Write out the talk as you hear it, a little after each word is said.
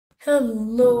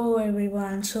Hello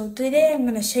everyone, so today I'm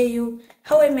going to show you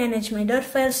how I manage my dot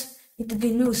files with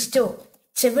the GNU Stow.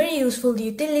 It's a very useful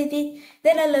utility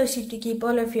that allows you to keep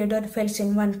all of your dot files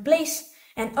in one place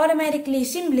and automatically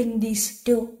symbling these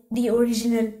to the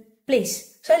original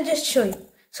place. So I'll just show you.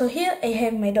 So here I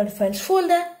have my dot files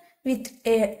folder with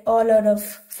a lot of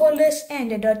folders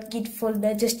and a .git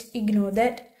folder, just ignore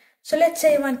that. So let's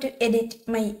say I want to edit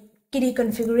my kitty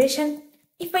configuration.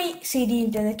 If I cd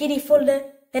into the kitty folder,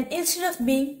 then instead of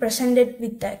being presented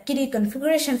with the kitty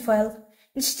configuration file,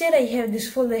 instead I have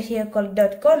this folder here called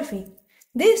 .config.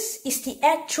 This is the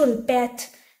actual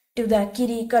path to the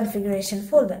kitty configuration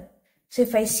folder. So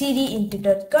if I cd into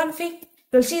 .config,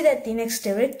 you'll see that the next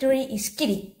directory is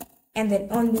kitty. And then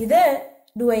only there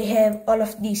do I have all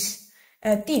of these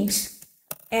themes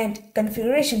and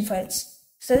configuration files.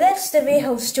 So that's the way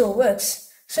how Stow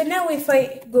works. So now if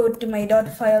I go to my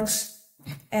 .files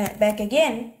back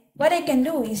again, what I can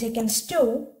do is I can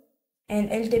stow and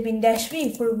I'll type in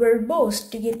 -v for verbose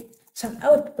to get some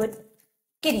output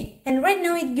kitty. And right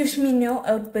now it gives me no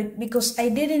output because I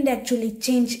didn't actually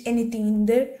change anything in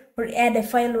there or add a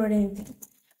file or anything.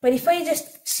 But if I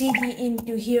just cd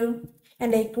into here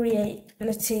and I create,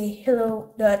 let's say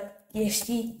hello.txt,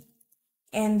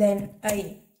 and then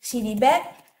I cd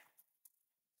back,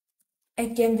 I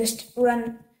can just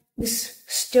run this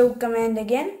stow command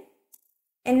again.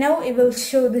 And now it will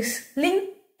show this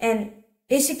link, and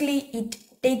basically it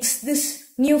takes this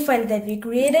new file that we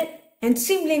created and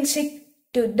symlinks it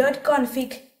to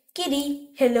 .config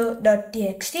kitty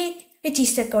hello.txt, which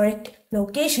is the correct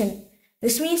location.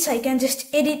 This means I can just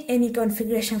edit any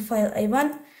configuration file I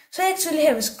want. So I actually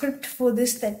have a script for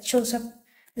this that shows up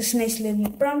this nice little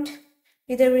prompt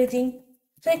with everything.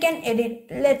 So I can edit,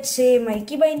 let's say, my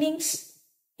key bindings,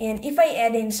 and if I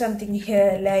add in something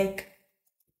here like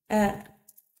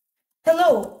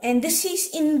hello, and this is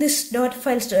in this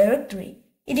 .files directory.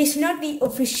 It is not the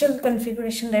official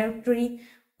configuration directory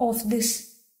of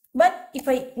this. But if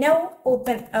I now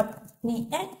open up the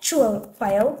actual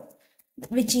file,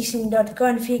 which is in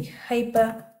 .config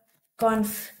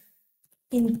hyperconf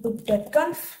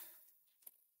input.conf,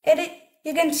 edit,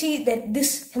 you can see that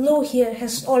this hello here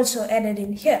has also added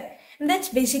in here. And that's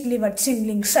basically what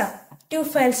symlinks are. Two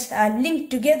files are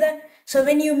linked together. So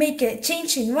when you make a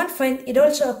change in one file, it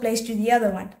also applies to the other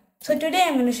one. So today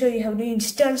I'm going to show you how to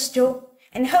install Stow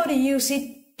and how to use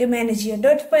it to manage your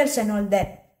 .files and all that.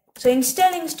 So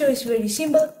installing Stow is very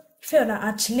simple. If you're on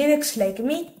Arch Linux like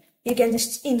me, you can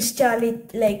just install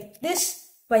it like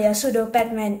this via sudo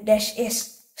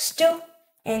pacman-s stow.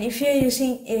 And if you're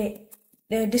using a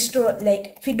distro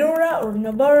like Fedora or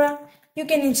Nobara, you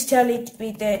can install it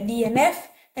with a DNF.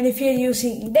 And if you're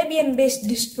using Debian-based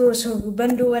distros or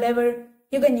Ubuntu, whatever,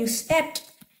 you can use apt.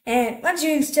 And once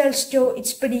you install Stow,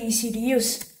 it's pretty easy to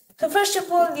use. So first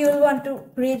of all, you'll want to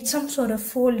create some sort of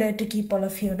folder to keep all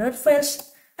of your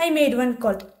 .files. I made one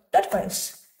called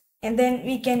 .files. And then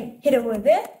we can hit over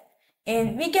there.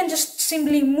 And we can just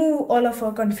simply move all of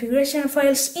our configuration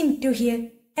files into here.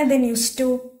 And then use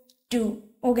Stow to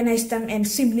organize them and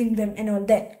symlink them and all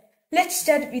that. Let's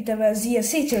start with our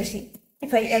ZSH.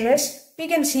 If I ls, we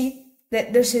can see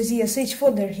that there's a ZSH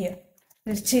folder here.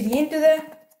 Let's cd into there.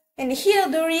 And here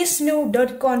there is no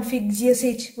 .config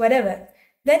ZSH whatever.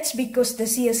 That's because the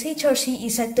ZSHRC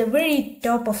is at the very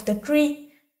top of the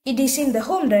tree. It is in the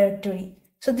home directory.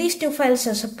 So these two files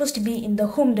are supposed to be in the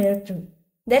home directory.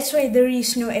 That's why there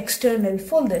is no external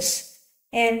folders.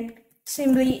 And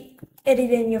simply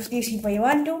edit any of these if I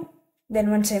want to.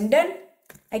 Then once I'm done,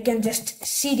 I can just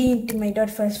cd into my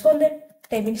 .files folder,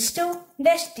 type in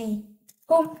stow-d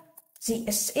home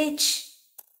zsh,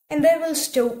 and I will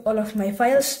stow all of my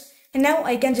files. And now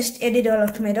I can just edit all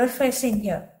of my .files in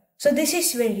here. So this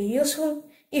is very useful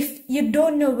if you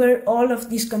don't know where all of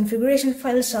these configuration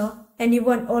files are and you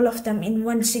want all of them in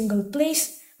one single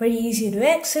place, very easy to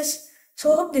access.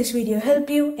 So hope this video helped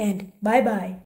you, and bye bye.